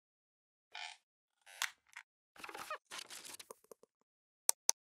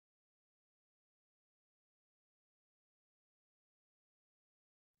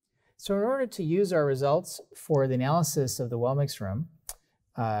So in order to use our results for the analysis of the well-mixed room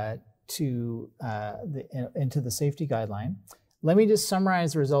into the safety guideline, let me just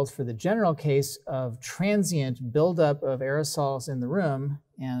summarize the results for the general case of transient buildup of aerosols in the room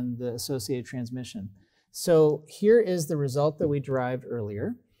and the associated transmission. So here is the result that we derived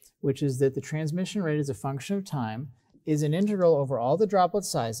earlier, which is that the transmission rate as a function of time is an integral over all the droplet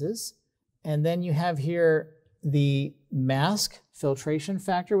sizes, and then you have here the mask filtration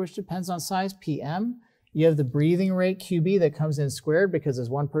factor, which depends on size, PM. You have the breathing rate, QB, that comes in squared because there's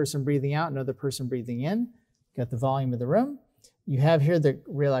one person breathing out, another person breathing in. Got the volume of the room. You have here the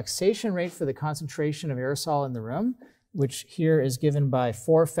relaxation rate for the concentration of aerosol in the room, which here is given by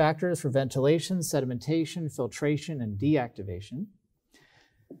 4 factors for ventilation, sedimentation, filtration, and deactivation.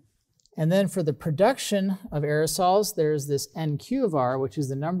 And then for the production of aerosols, there's this NQ of R, which is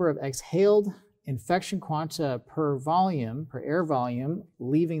the number of exhaled infection quanta per volume, per air volume,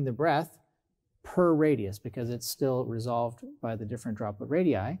 leaving the breath per radius, because it's still resolved by the different droplet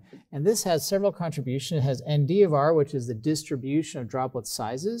radii. And this has several contributions. It has ND of R, which is the distribution of droplet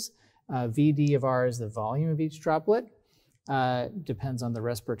sizes. VD of R is the volume of each droplet. Depends on the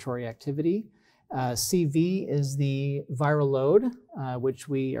respiratory activity. CV is the viral load, which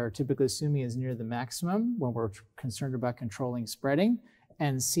we are typically assuming is near the maximum when we're concerned about controlling spreading.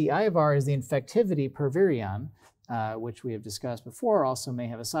 And CI of R is the infectivity per virion, which we have discussed before, also may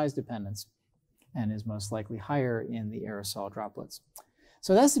have a size dependence and is most likely higher in the aerosol droplets.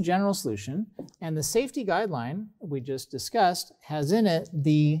 So that's the general solution. And the safety guideline we just discussed has in it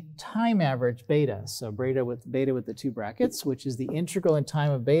the time average beta. So beta with the 2 brackets, which is the integral in time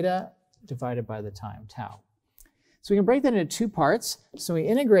of beta divided by the time, tau. So we can break that into 2 parts. So we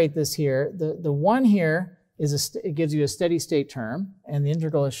integrate this here. The one here is it gives you a steady state term, and the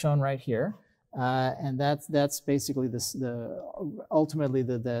integral is shown right here. And that's basically ultimately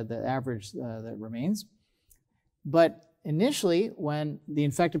the average that remains. But initially, when the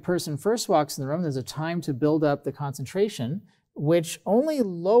infected person first walks in the room, there's a time to build up the concentration, which only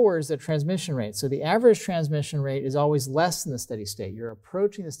lowers the transmission rate. So the average transmission rate is always less than the steady state. You're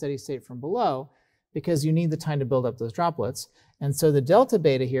approaching the steady state from below because you need the time to build up those droplets. And so the delta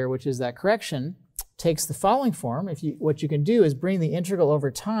beta here, which is that correction, takes the following form. What you can do is bring the integral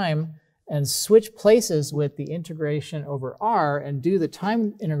over time and switch places with the integration over R and do the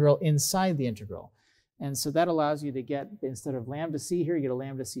time integral inside the integral. And so that allows you to get, instead of lambda c here, you get a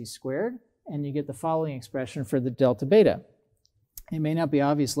lambda c squared, and you get the following expression for the delta beta. It may not be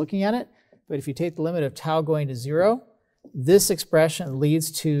obvious looking at it, but if you take the limit of tau going to 0, this expression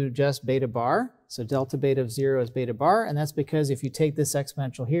leads to just beta bar. So delta beta of 0 is beta bar, and that's because if you take this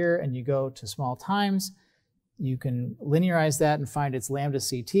exponential here and you go to small times, you can linearize that and find its lambda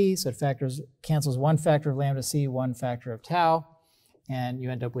ct, so it cancels one factor of lambda c, one factor of tau, and you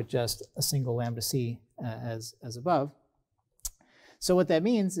end up with just a single lambda c as above. So what that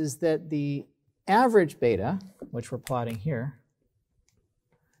means is that the average beta, which we're plotting here,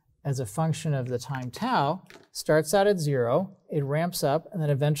 as a function of the time tau, starts out at 0, it ramps up, and then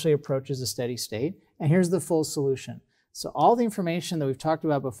eventually approaches a steady state. And here's the full solution. So all the information that we've talked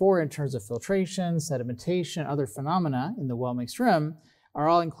about before in terms of filtration, sedimentation, other phenomena in the well-mixed room are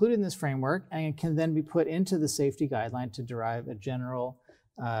all included in this framework and can then be put into the safety guideline to derive a general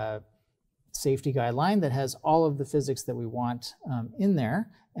safety guideline that has all of the physics that we want in there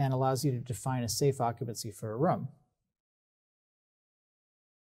and allows you to define a safe occupancy for a room.